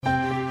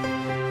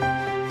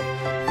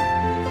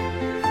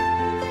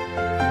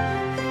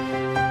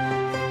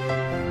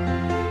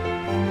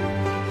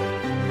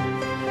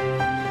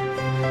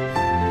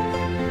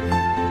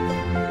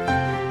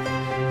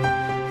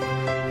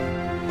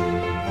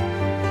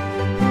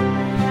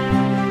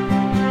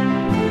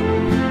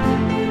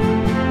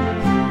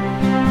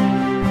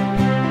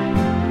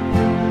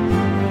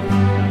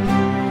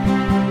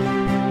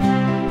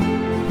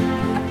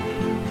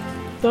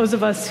those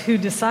of us who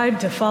decide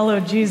to follow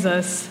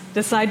Jesus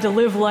decide to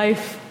live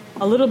life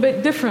a little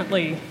bit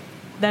differently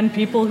than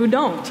people who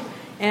don't.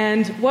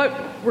 And what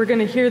we're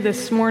going to hear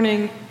this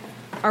morning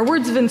are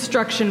words of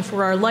instruction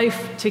for our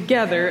life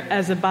together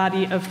as a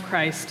body of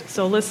Christ.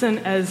 So listen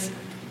as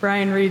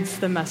Brian reads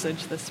the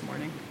message this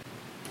morning.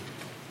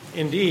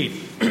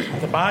 Indeed,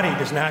 the body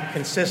does not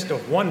consist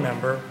of one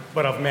member,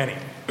 but of many.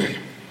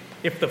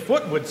 If the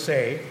foot would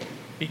say,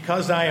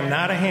 "Because I am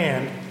not a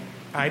hand,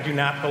 I do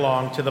not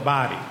belong to the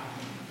body,"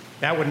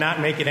 that would not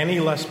make it any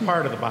less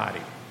part of the body.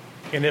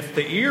 And if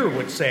the ear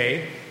would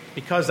say,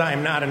 "Because I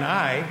am not an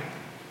eye,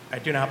 I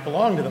do not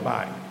belong to the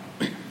body,"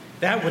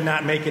 that would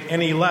not make it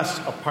any less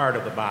a part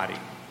of the body.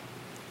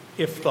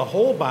 If the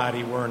whole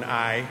body were an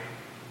eye,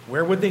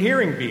 where would the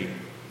hearing be?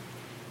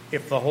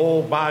 If the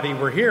whole body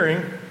were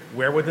hearing,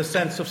 where would the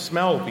sense of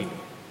smell be?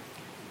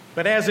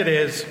 But as it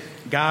is,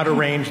 God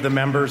arranged the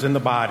members in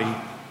the body,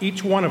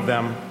 each one of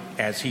them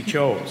as he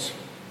chose.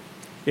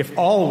 If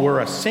all were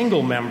a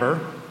single member,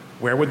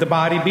 where would the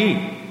body be?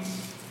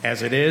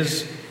 As it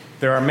is,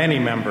 there are many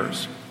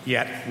members,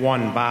 yet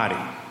one body.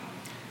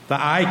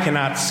 The eye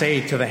cannot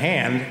say to the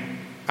hand,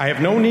 "I have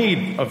no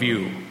need of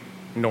you,"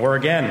 nor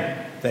again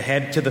the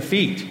head to the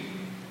feet,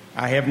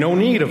 "I have no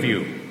need of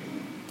you."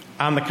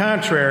 On the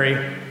contrary,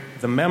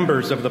 the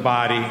members of the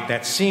body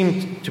that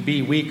seem to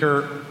be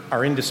weaker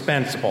are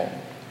indispensable,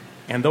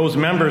 and those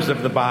members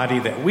of the body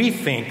that we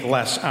think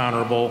less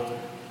honorable,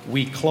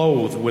 we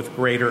clothe with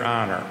greater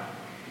honor,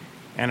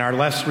 and our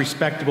less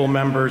respectable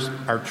members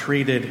are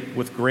treated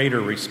with greater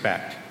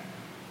respect,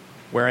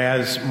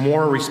 whereas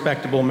more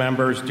respectable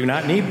members do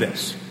not need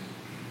this.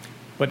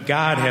 But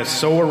God has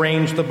so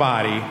arranged the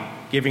body,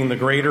 giving the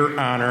greater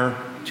honor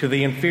to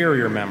the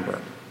inferior member,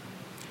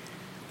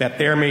 that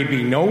there may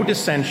be no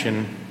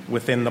dissension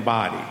within the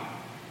body,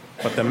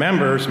 but the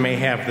members may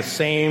have the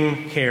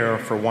same care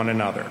for one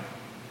another.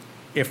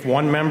 If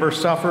one member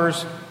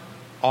suffers,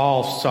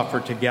 all suffer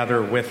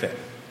together with it.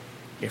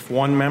 If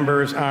one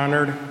member is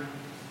honored,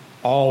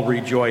 all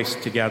rejoice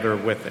together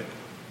with it.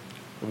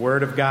 The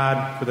word of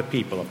God for the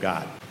people of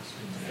God.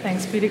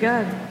 Thanks be to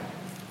God.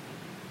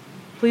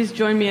 Please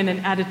join me in an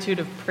attitude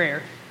of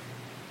prayer.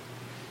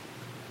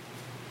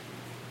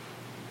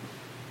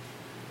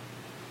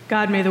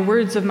 God, may the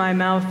words of my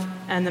mouth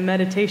and the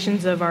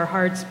meditations of our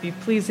hearts be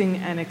pleasing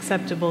and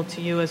acceptable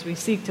to you as we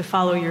seek to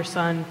follow your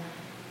Son,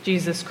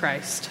 Jesus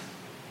Christ.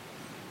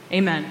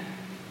 Amen.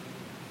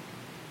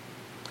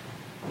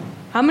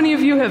 How many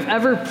of you have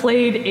ever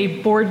played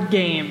a board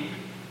game?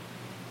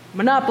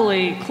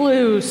 Monopoly,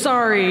 Clue,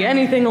 Sorry,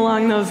 anything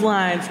along those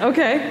lines.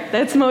 Okay,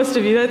 that's most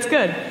of you. That's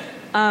good.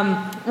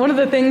 One of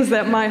the things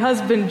that my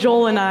husband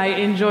Joel and I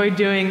enjoy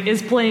doing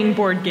is playing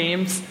board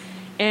games.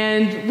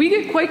 And we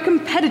get quite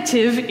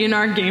competitive in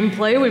our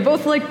gameplay. We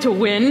both like to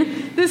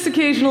win. This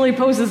occasionally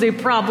poses a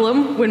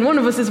problem when one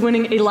of us is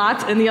winning a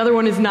lot and the other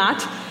one is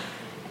not.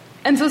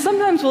 And so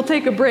sometimes we'll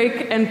take a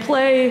break and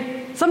play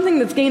something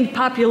that's gained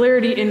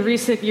popularity in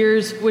recent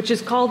years, which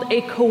is called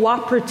a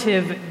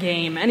cooperative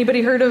game.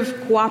 Anybody heard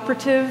of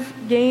cooperative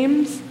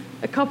games?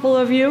 A couple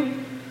of you?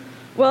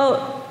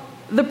 Well,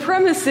 the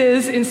premise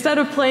is, instead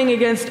of playing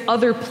against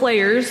other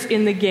players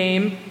in the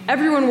game,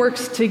 everyone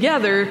works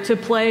together to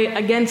play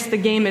against the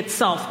game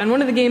itself. And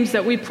one of the games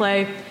that we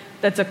play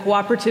that's a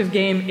cooperative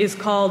game is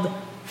called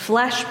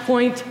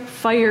Flashpoint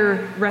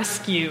Fire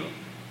Rescue.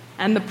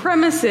 And the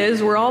premise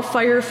is we're all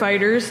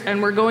firefighters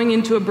and we're going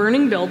into a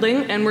burning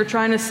building and we're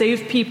trying to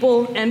save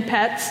people and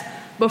pets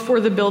before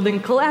the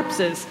building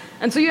collapses.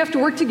 And so you have to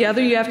work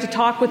together, you have to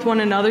talk with one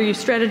another, you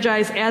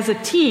strategize as a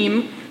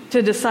team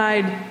to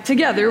decide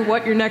together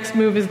what your next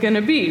move is going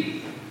to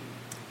be.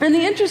 And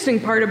the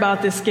interesting part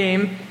about this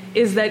game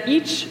is that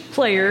each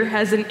player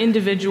has an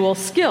individual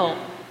skill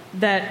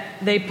that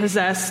they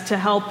possess to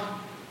help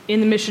in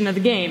the mission of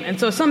the game. And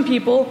so some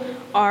people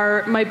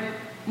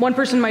one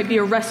person might be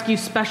a rescue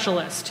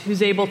specialist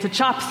who's able to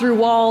chop through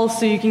walls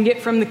so you can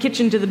get from the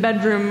kitchen to the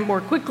bedroom more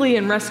quickly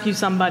and rescue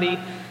somebody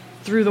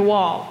through the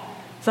wall.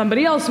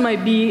 Somebody else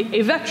might be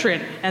a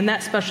veteran, and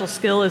that special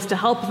skill is to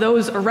help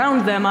those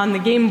around them on the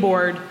game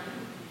board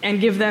and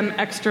give them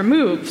extra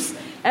moves.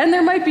 And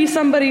there might be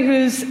somebody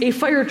who's a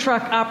fire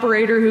truck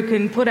operator who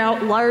can put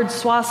out large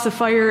swaths of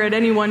fire at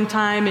any one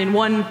time in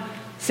one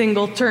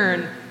single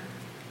turn.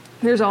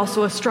 There's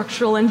also a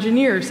structural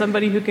engineer,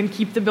 somebody who can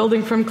keep the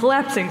building from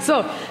collapsing.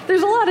 So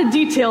there's a lot of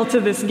detail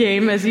to this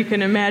game, as you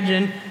can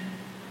imagine.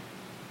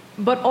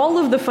 But all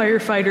of the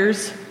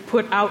firefighters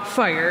put out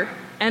fire,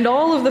 and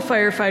all of the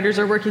firefighters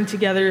are working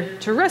together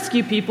to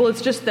rescue people.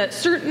 It's just that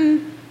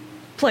certain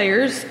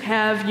players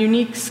have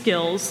unique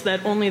skills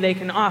that only they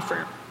can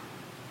offer.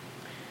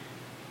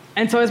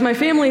 And so as my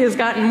family has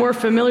gotten more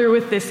familiar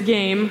with this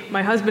game,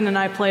 my husband and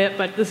I play it,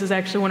 but this is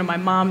actually one of my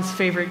mom's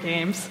favorite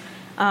games,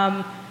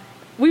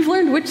 we've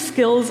learned which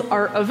skills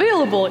are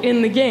available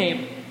in the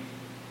game.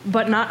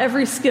 But not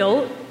every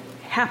skill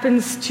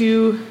happens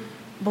to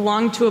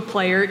belong to a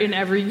player in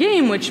every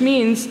game, which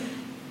means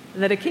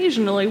that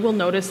occasionally we'll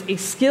notice a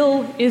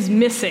skill is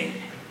missing.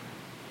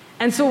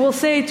 And so we'll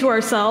say to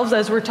ourselves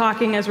as we're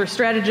talking, as we're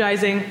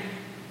strategizing,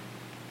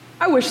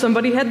 I wish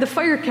somebody had the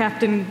fire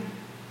captain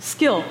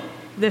skill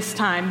this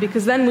time,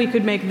 because then we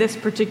could make this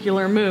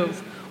particular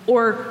move.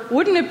 Or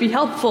wouldn't it be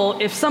helpful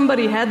if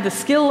somebody had the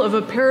skill of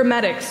a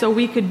paramedic so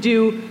we could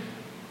do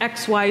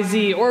X, Y,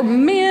 Z? Or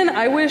man,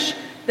 I wish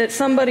that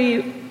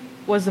somebody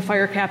was the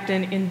fire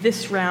captain in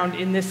this round,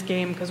 in this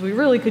game, because we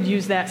really could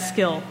use that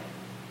skill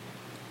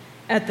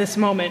at this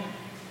moment.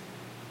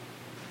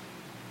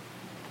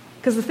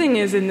 Because the thing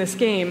is, in this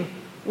game,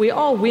 we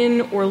all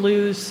win or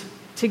lose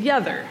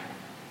together.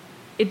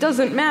 It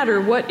doesn't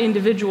matter what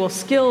individual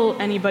skill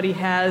anybody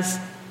has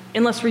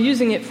unless we're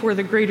using it for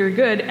the greater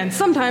good. And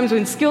sometimes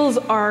when skills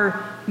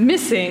are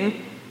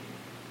missing,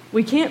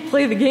 we can't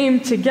play the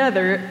game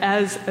together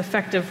as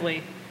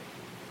effectively.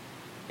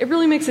 It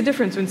really makes a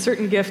difference when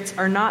certain gifts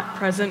are not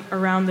present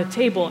around the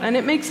table. And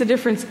it makes a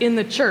difference in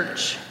the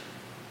church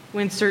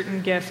when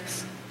certain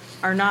gifts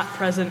are not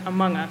present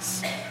among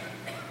us.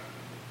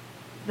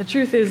 The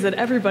truth is that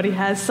everybody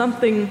has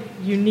something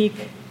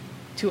unique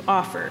to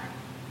offer.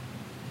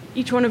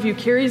 Each one of you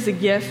carries a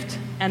gift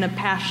and a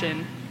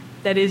passion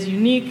that is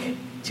unique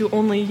to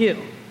only you.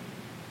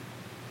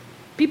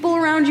 People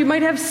around you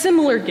might have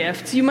similar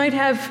gifts, you might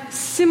have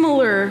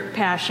similar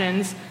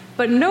passions,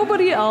 but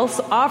nobody else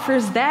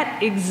offers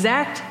that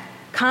exact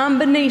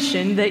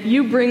combination that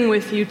you bring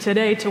with you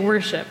today to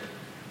worship.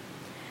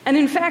 And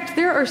in fact,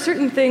 there are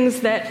certain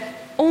things that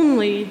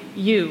only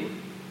you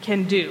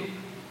can do.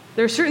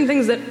 There are certain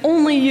things that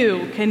only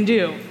you can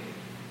do.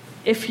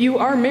 If you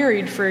are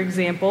married, for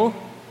example,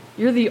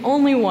 you're the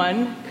only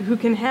one who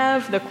can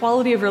have the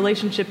quality of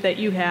relationship that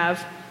you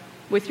have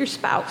with your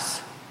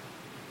spouse.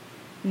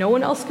 No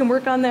one else can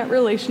work on that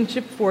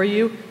relationship for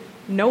you.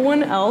 No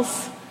one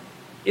else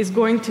is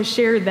going to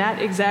share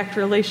that exact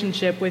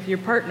relationship with your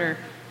partner.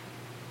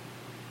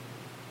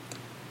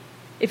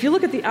 If you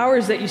look at the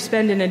hours that you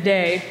spend in a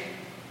day,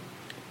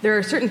 there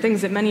are certain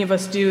things that many of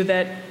us do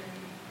that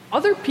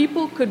other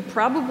people could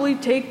probably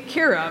take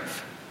care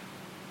of.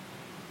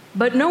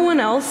 But no one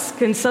else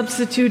can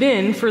substitute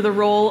in for the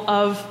role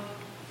of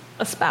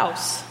a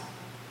spouse,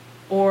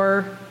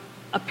 or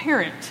a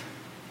parent,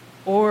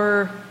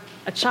 or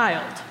a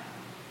child.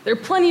 There are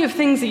plenty of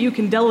things that you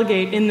can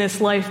delegate in this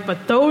life,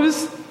 but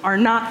those are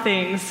not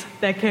things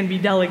that can be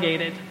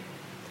delegated.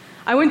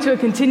 I went to a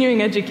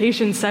continuing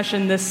education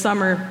session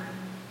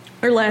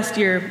last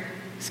year,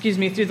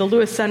 through the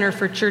Lewis Center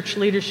for Church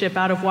Leadership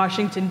out of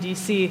Washington,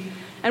 D.C.,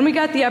 and we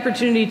got the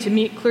opportunity to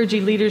meet clergy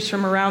leaders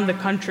from around the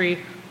country.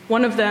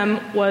 One of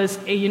them was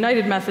a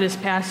United Methodist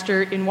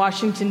pastor in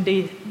Washington,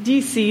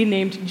 D.C.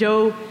 named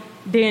Joe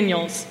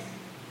Daniels.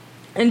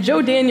 And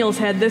Joe Daniels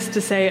had this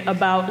to say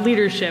about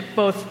leadership,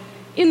 both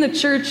in the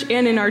church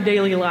and in our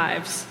daily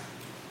lives.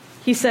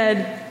 He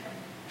said,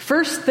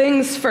 "First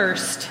things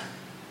first,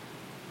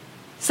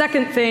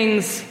 second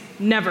things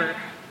never."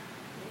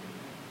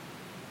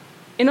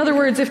 In other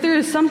words, if there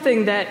is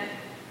something that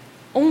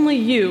only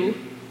you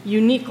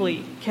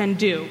uniquely can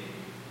do,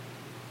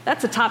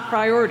 that's a top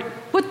priority.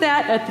 Put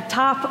that at the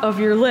top of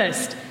your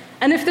list.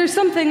 And if there's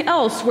something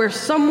else where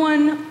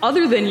someone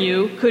other than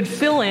you could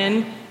fill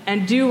in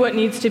and do what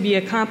needs to be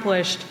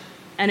accomplished,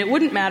 and it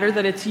wouldn't matter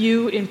that it's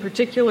you in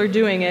particular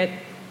doing it,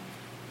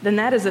 then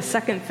that is a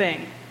second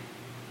thing.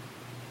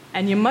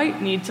 And you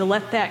might need to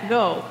let that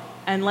go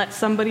and let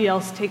somebody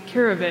else take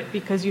care of it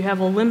because you have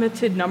a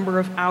limited number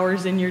of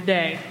hours in your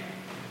day.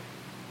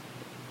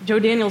 Joe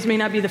Daniels may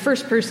not be the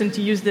first person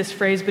to use this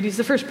phrase, but he's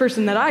the first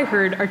person that I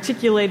heard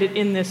articulate it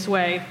in this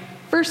way.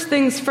 First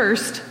things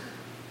first,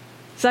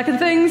 second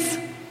things,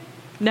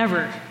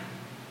 never.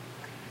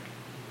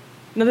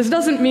 Now, this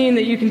doesn't mean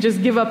that you can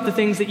just give up the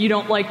things that you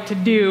don't like to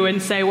do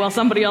and say, well,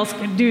 somebody else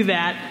can do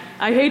that.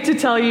 I hate to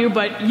tell you,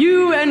 but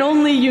you and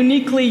only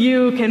uniquely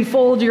you can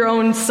fold your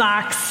own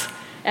socks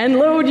and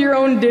load your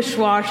own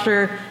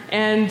dishwasher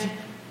and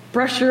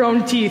brush your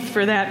own teeth,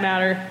 for that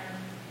matter.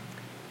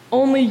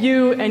 Only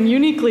you and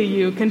uniquely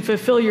you can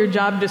fulfill your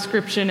job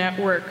description at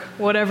work,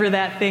 whatever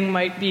that thing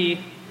might be.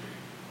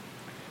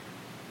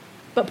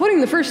 But putting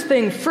the first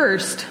thing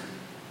first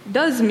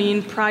does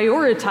mean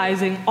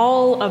prioritizing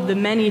all of the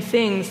many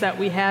things that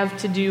we have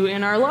to do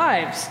in our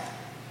lives.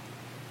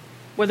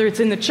 Whether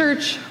it's in the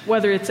church,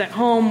 whether it's at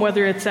home,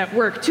 whether it's at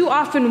work. Too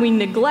often we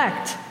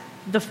neglect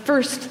the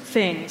first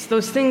things,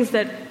 those things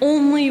that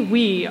only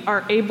we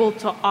are able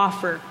to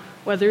offer,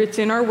 whether it's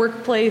in our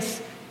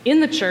workplace,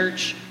 in the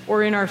church,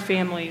 or in our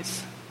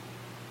families.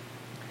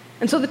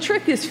 And so the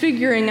trick is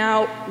figuring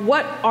out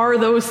what are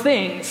those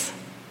things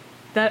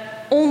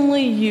that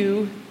only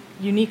you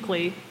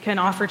uniquely can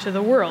offer to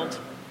the world.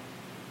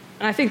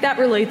 And I think that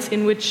relates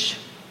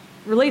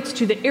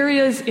to the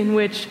areas in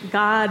which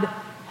God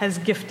has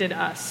gifted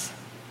us.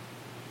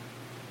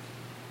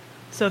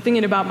 So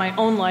thinking about my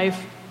own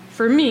life,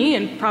 for me,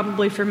 and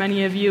probably for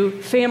many of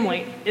you,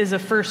 family is a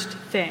first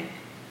thing.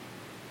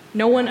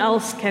 No one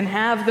else can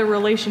have the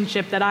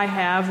relationship that I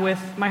have with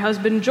my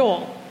husband,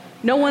 Joel.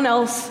 No one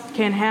else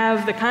can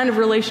have the kind of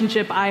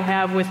relationship I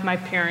have with my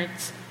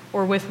parents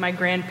or with my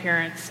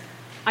grandparents.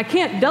 I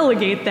can't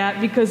delegate that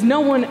because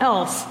no one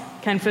else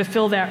can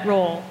fulfill that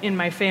role in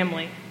my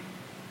family.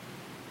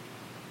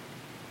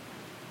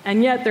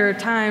 And yet there are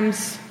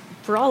times,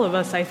 for all of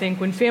us, I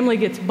think, when family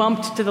gets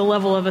bumped to the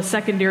level of a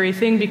secondary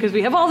thing because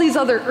we have all these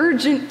other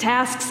urgent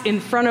tasks in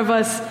front of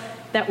us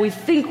that we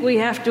think we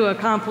have to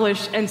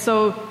accomplish, and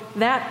so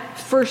that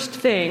first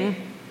thing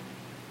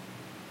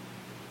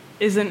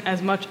isn't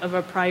as much of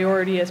a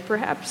priority as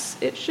perhaps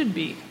it should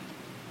be.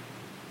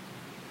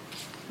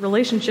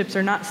 Relationships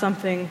are not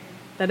something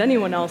that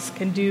anyone else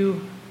can do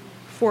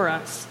for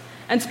us.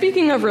 And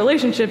speaking of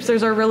relationships,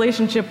 there's our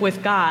relationship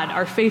with God,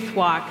 our faith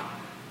walk.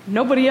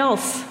 Nobody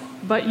else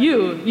but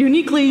you,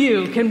 uniquely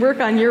you, can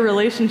work on your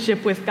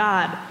relationship with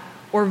God,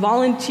 or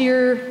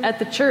volunteer at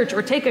the church,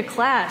 or take a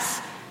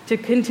class to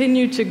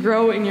continue to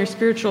grow in your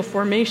spiritual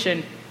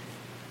formation.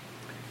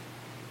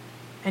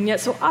 And yet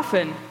so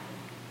often,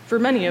 for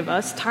many of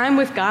us, time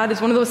with God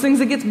is one of those things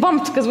that gets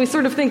bumped because we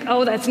sort of think,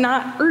 oh, that's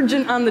not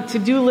urgent on the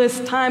to-do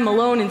list. Time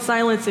alone in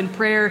silence in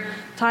prayer,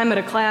 time at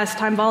a class,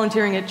 time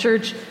volunteering at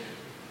church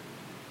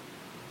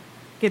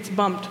gets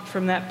bumped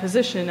from that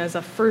position as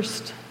a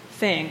first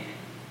thing.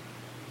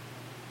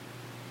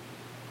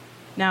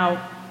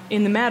 Now,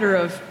 in the matter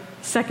of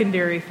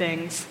secondary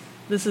things,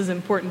 this is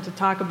important to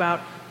talk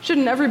about.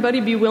 Shouldn't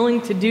everybody be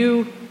willing to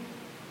do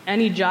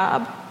any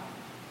job?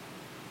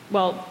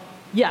 Well,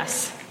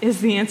 yes, is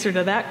the answer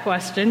to that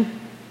question.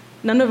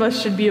 None of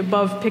us should be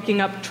above picking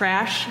up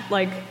trash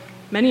like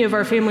many of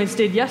our families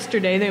did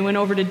yesterday. They went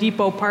over to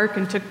Depot Park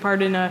and took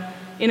part in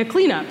a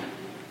cleanup.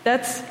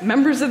 That's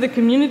members of the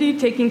community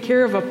taking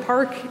care of a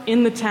park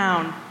in the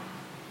town.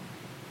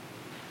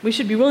 We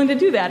should be willing to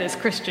do that as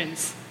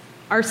Christians.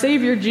 Our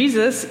Savior,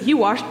 Jesus, he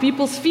washed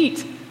people's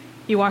feet.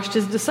 He washed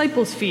his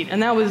disciples' feet,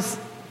 and that was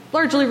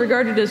largely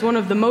regarded as one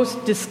of the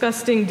most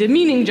disgusting,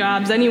 demeaning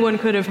jobs anyone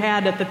could have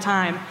had at the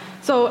time.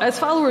 So as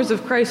followers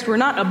of Christ, we're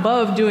not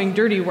above doing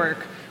dirty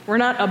work. We're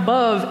not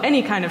above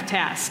any kind of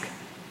task.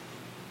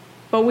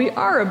 But we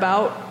are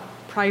about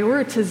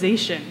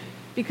prioritization,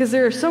 because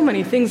there are so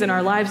many things in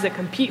our lives that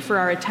compete for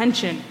our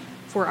attention,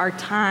 for our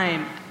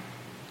time,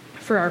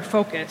 for our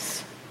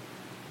focus.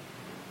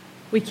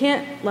 We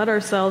can't let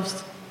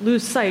ourselves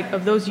lose sight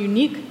of those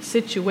unique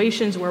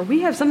situations where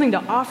we have something to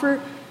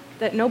offer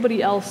that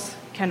nobody else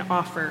can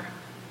offer.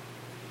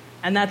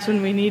 And that's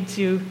when we need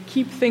to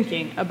keep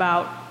thinking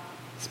about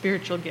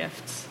spiritual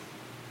gifts.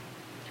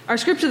 Our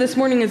scripture this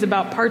morning is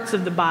about parts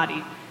of the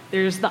body.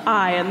 There's the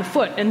eye and the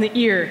foot and the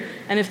ear.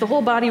 And if the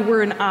whole body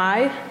were an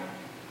eye,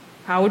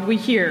 how would we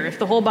hear? If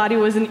the whole body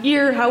was an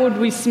ear, how would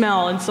we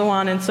smell? And so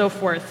on and so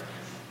forth.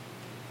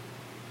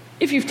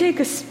 If you've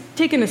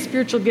taken a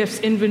spiritual gifts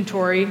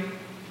inventory,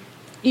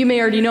 you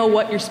may already know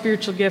what your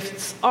spiritual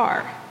gifts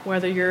are,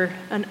 whether you're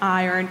an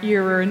eye or an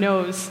ear or a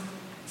nose,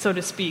 so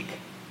to speak.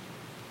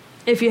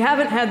 If you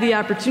haven't had the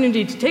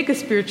opportunity to take a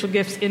spiritual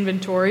gifts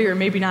inventory, or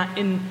maybe not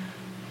in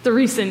the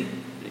recent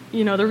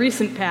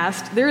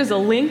past, there is a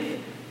link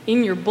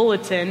in your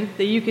bulletin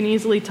that you can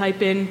easily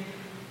type in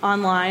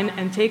online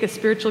and take a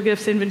spiritual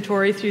gifts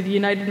inventory through the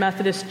United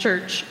Methodist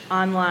Church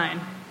online.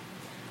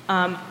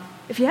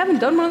 If you haven't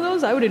done one of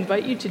those, I would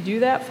invite you to do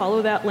that.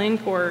 Follow that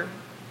link or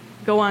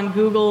go on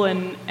Google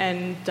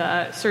and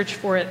search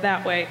for it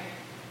that way.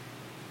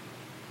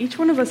 Each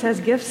one of us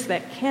has gifts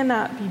that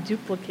cannot be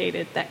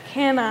duplicated, that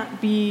cannot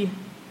be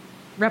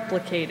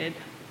replicated.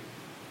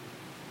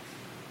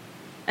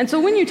 And so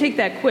when you take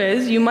that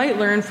quiz, you might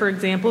learn, for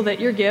example,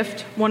 that your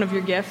gift, one of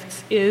your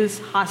gifts, is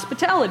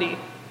hospitality.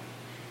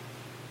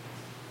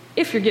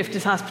 If your gift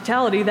is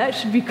hospitality, that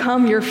should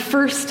become your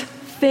first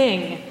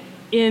thing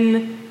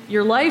in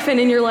your life and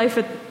in your life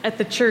at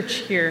the church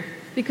here,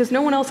 because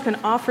no one else can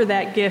offer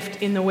that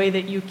gift in the way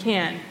that you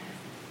can.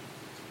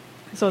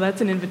 So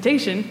that's an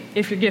invitation,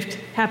 if your gift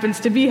happens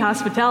to be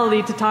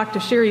hospitality, to talk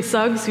to Sherry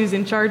Suggs, who's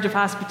in charge of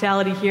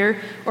hospitality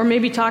here, or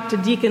maybe talk to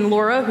Deacon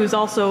Laura, who's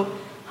also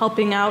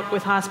helping out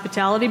with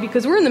hospitality,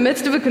 because we're in the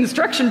midst of a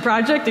construction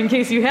project, in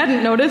case you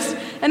hadn't noticed,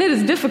 and it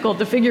is difficult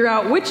to figure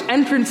out which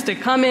entrance to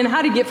come in,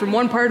 how to get from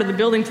one part of the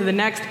building to the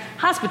next.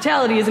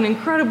 Hospitality is an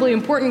incredibly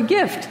important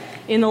gift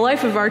in the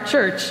life of our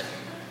church.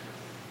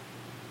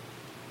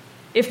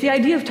 If the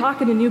idea of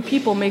talking to new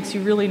people makes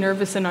you really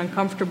nervous and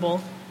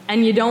uncomfortable,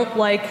 and you don't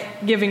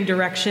like giving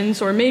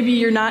directions, or maybe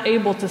you're not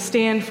able to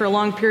stand for a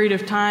long period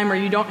of time, or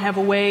you don't have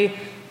a way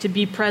to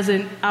be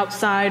present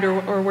outside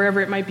or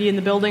wherever it might be in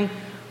the building,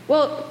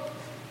 well,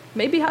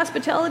 maybe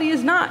hospitality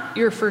is not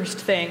your first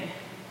thing.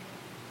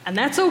 And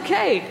that's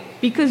okay,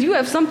 because you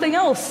have something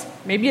else,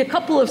 maybe a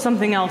couple of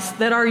something else,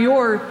 that are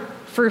your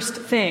first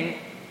thing.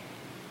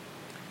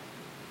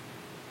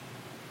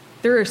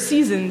 There are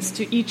seasons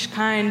to each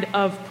kind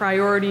of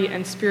priority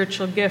and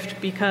spiritual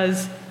gift,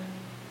 because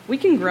we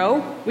can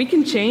grow, we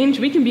can change,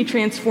 we can be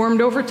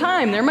transformed over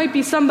time. There might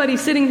be somebody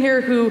sitting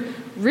here who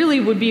really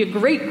would be a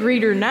great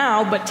greeter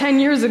now, but 10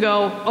 years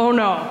ago, oh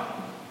no,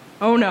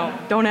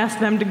 don't ask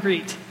them to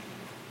greet.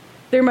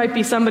 There might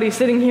be somebody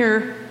sitting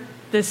here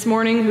this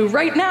morning who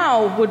right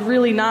now would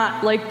really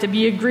not like to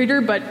be a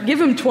greeter, but give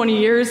them 20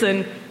 years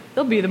and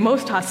they'll be the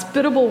most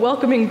hospitable,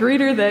 welcoming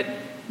greeter that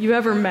you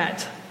ever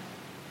met.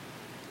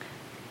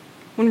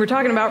 When we're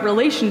talking about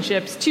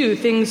relationships, too,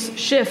 things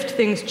shift,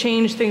 things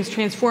change, things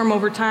transform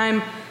over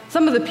time.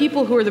 Some of the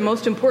people who are the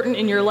most important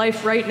in your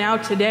life right now,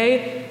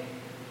 today,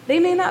 they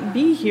may not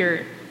be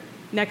here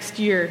next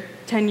year,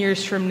 10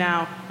 years from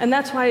now. And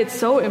that's why it's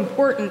so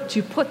important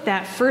to put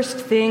that first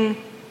thing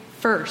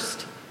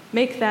first.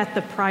 Make that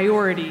the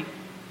priority.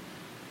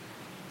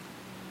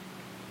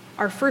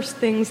 Our first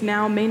things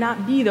now may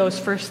not be those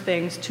first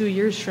things 2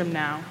 years from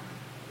now.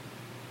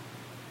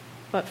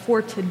 But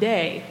for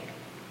today,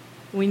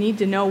 we need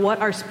to know what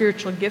our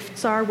spiritual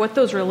gifts are, what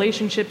those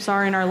relationships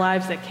are in our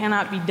lives that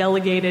cannot be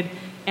delegated,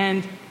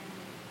 and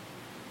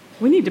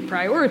we need to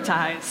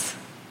prioritize.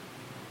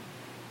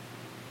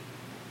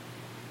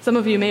 Some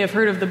of you may have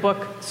heard of the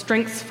book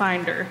Strengths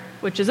Finder,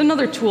 which is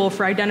another tool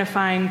for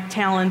identifying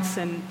talents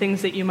and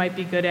things that you might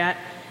be good at.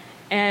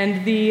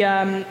 And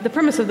the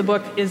premise of the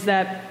book is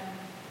that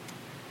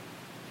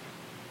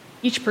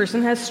each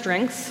person has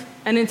strengths,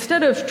 and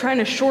instead of trying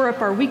to shore up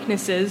our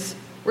weaknesses,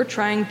 we're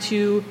trying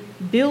to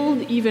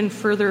build even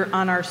further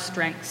on our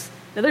strengths.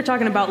 Now, they're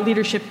talking about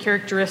leadership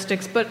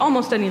characteristics, but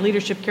almost any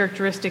leadership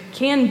characteristic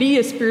can be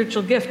a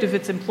spiritual gift if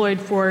it's employed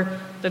for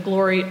the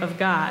glory of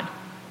God.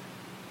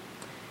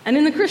 And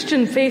in the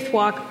Christian faith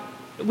walk,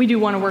 we do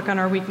want to work on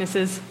our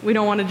weaknesses. We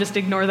don't want to just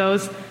ignore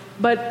those.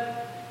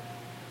 But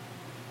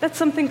that's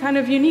something kind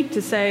of unique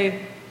to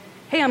say,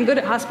 hey, I'm good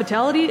at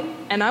hospitality,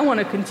 and I want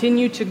to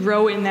continue to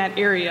grow in that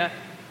area.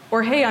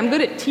 Or, hey, I'm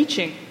good at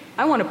teaching.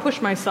 I want to push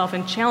myself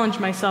and challenge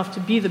myself to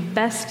be the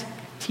best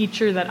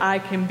teacher that I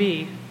can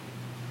be.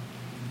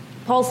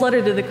 Paul's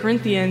letter to the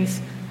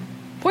Corinthians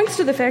points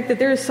to the fact that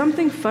there is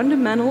something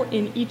fundamental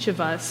in each of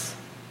us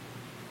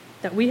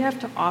that we have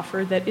to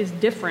offer that is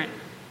different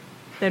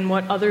than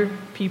what other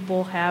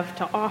people have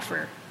to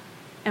offer.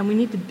 And we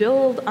need to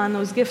build on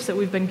those gifts that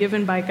we've been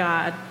given by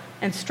God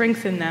and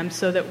strengthen them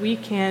so that we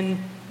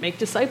can make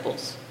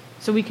disciples,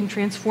 so we can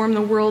transform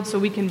the world, so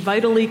we can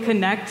vitally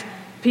connect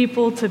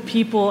people to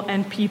people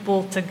and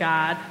people to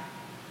God.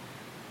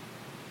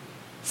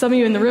 Some of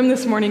you in the room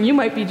this morning, you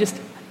might be just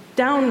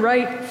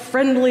downright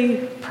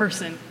friendly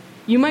person.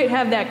 You might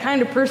have that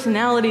kind of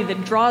personality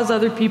that draws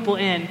other people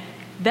in.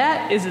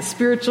 That is a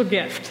spiritual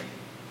gift.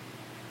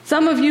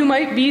 Some of you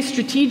might be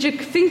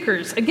strategic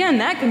thinkers. Again,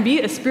 that can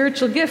be a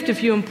spiritual gift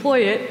if you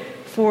employ it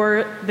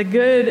for the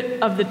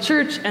good of the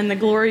church and the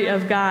glory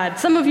of God.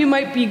 Some of you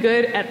might be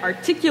good at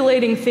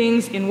articulating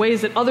things in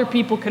ways that other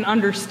people can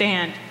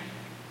understand.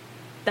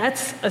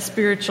 That's a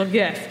spiritual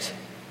gift.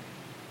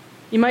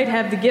 You might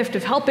have the gift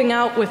of helping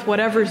out with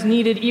whatever's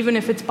needed, even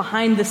if it's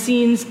behind the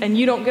scenes and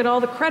you don't get all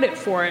the credit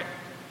for it.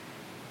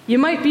 You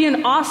might be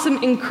an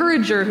awesome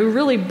encourager who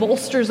really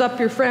bolsters up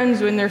your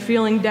friends when they're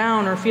feeling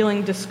down or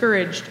feeling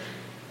discouraged.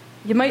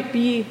 You might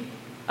be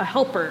a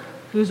helper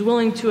who's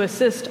willing to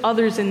assist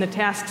others in the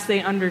tasks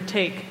they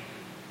undertake.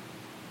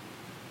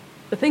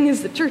 The thing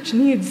is, the church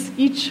needs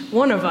each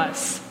one of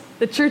us.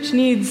 The church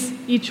needs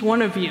each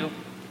one of you.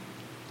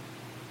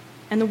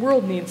 And the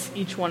world needs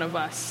each one of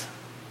us.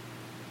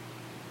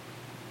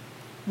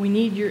 We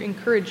need your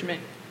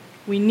encouragement.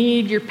 We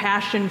need your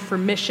passion for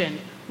mission.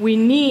 We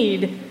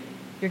need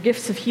your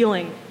gifts of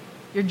healing,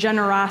 your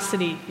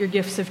generosity, your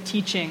gifts of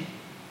teaching.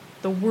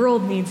 The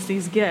world needs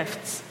these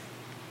gifts.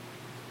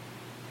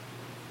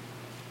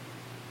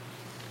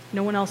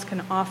 No one else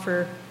can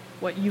offer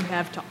what you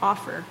have to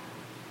offer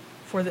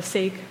for the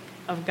sake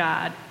of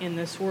God in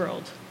this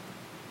world.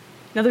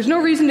 Now, there's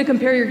no reason to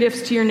compare your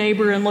gifts to your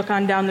neighbor and look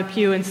on down the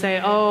pew and say,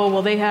 oh,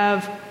 well, they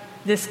have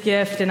this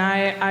gift and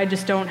I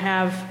don't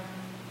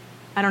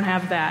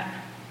have that.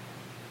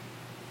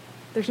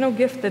 There's no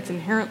gift that's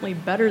inherently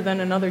better than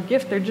another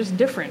gift. They're just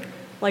different.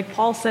 Like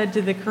Paul said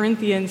to the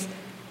Corinthians,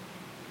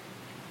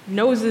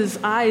 noses,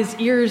 eyes,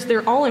 ears,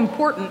 they're all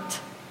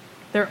important.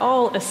 They're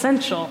all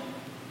essential.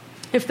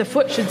 If the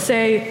foot should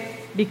say,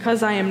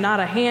 because I am not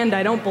a hand,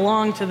 I don't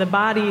belong to the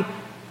body,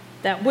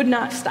 that would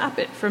not stop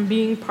it from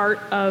being part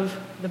of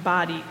the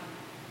body.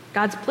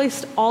 God's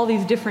placed all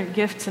these different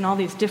gifts and all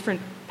these different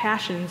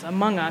passions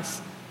among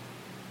us.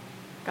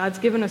 God's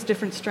given us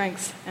different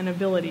strengths and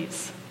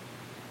abilities.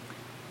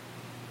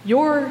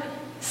 Your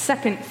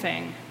second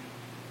thing,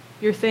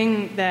 your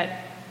thing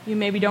that you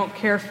maybe don't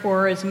care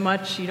for as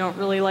much, you don't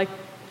really like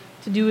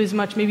to do as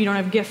much, maybe you don't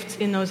have gifts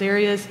in those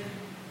areas,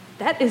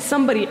 that is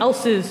somebody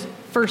else's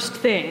first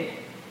thing.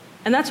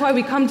 And that's why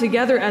we come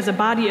together as a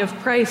body of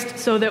Christ,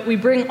 so that we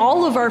bring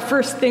all of our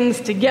first things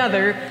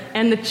together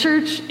and the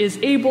church is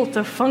able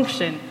to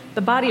function.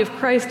 The body of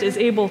Christ is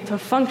able to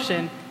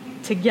function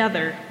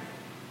together.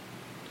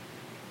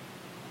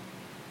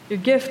 Your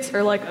gifts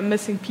are like a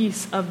missing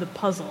piece of the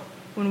puzzle.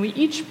 When we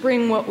each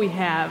bring what we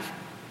have,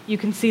 you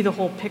can see the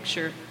whole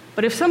picture.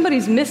 But if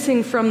somebody's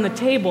missing from the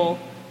table,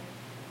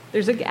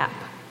 there's a gap.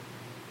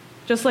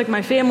 Just like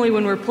my family,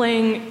 when we're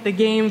playing the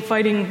game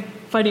Fighting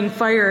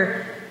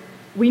Fire,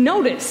 we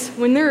notice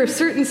when there are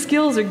certain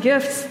skills or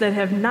gifts that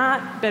have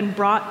not been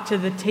brought to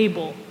the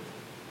table.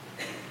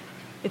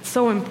 It's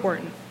so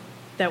important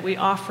that we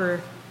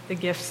offer the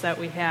gifts that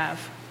we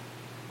have.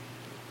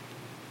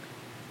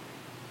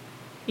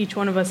 Each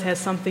one of us has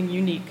something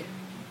unique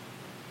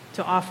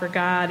to offer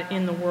God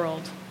in the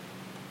world.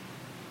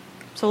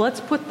 So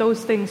let's put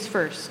those things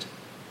first,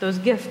 those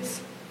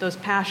gifts, those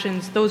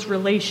passions, those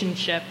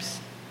relationships,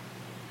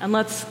 and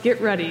let's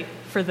get ready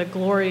for the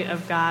glory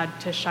of God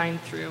to shine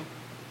through.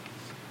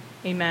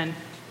 Amen.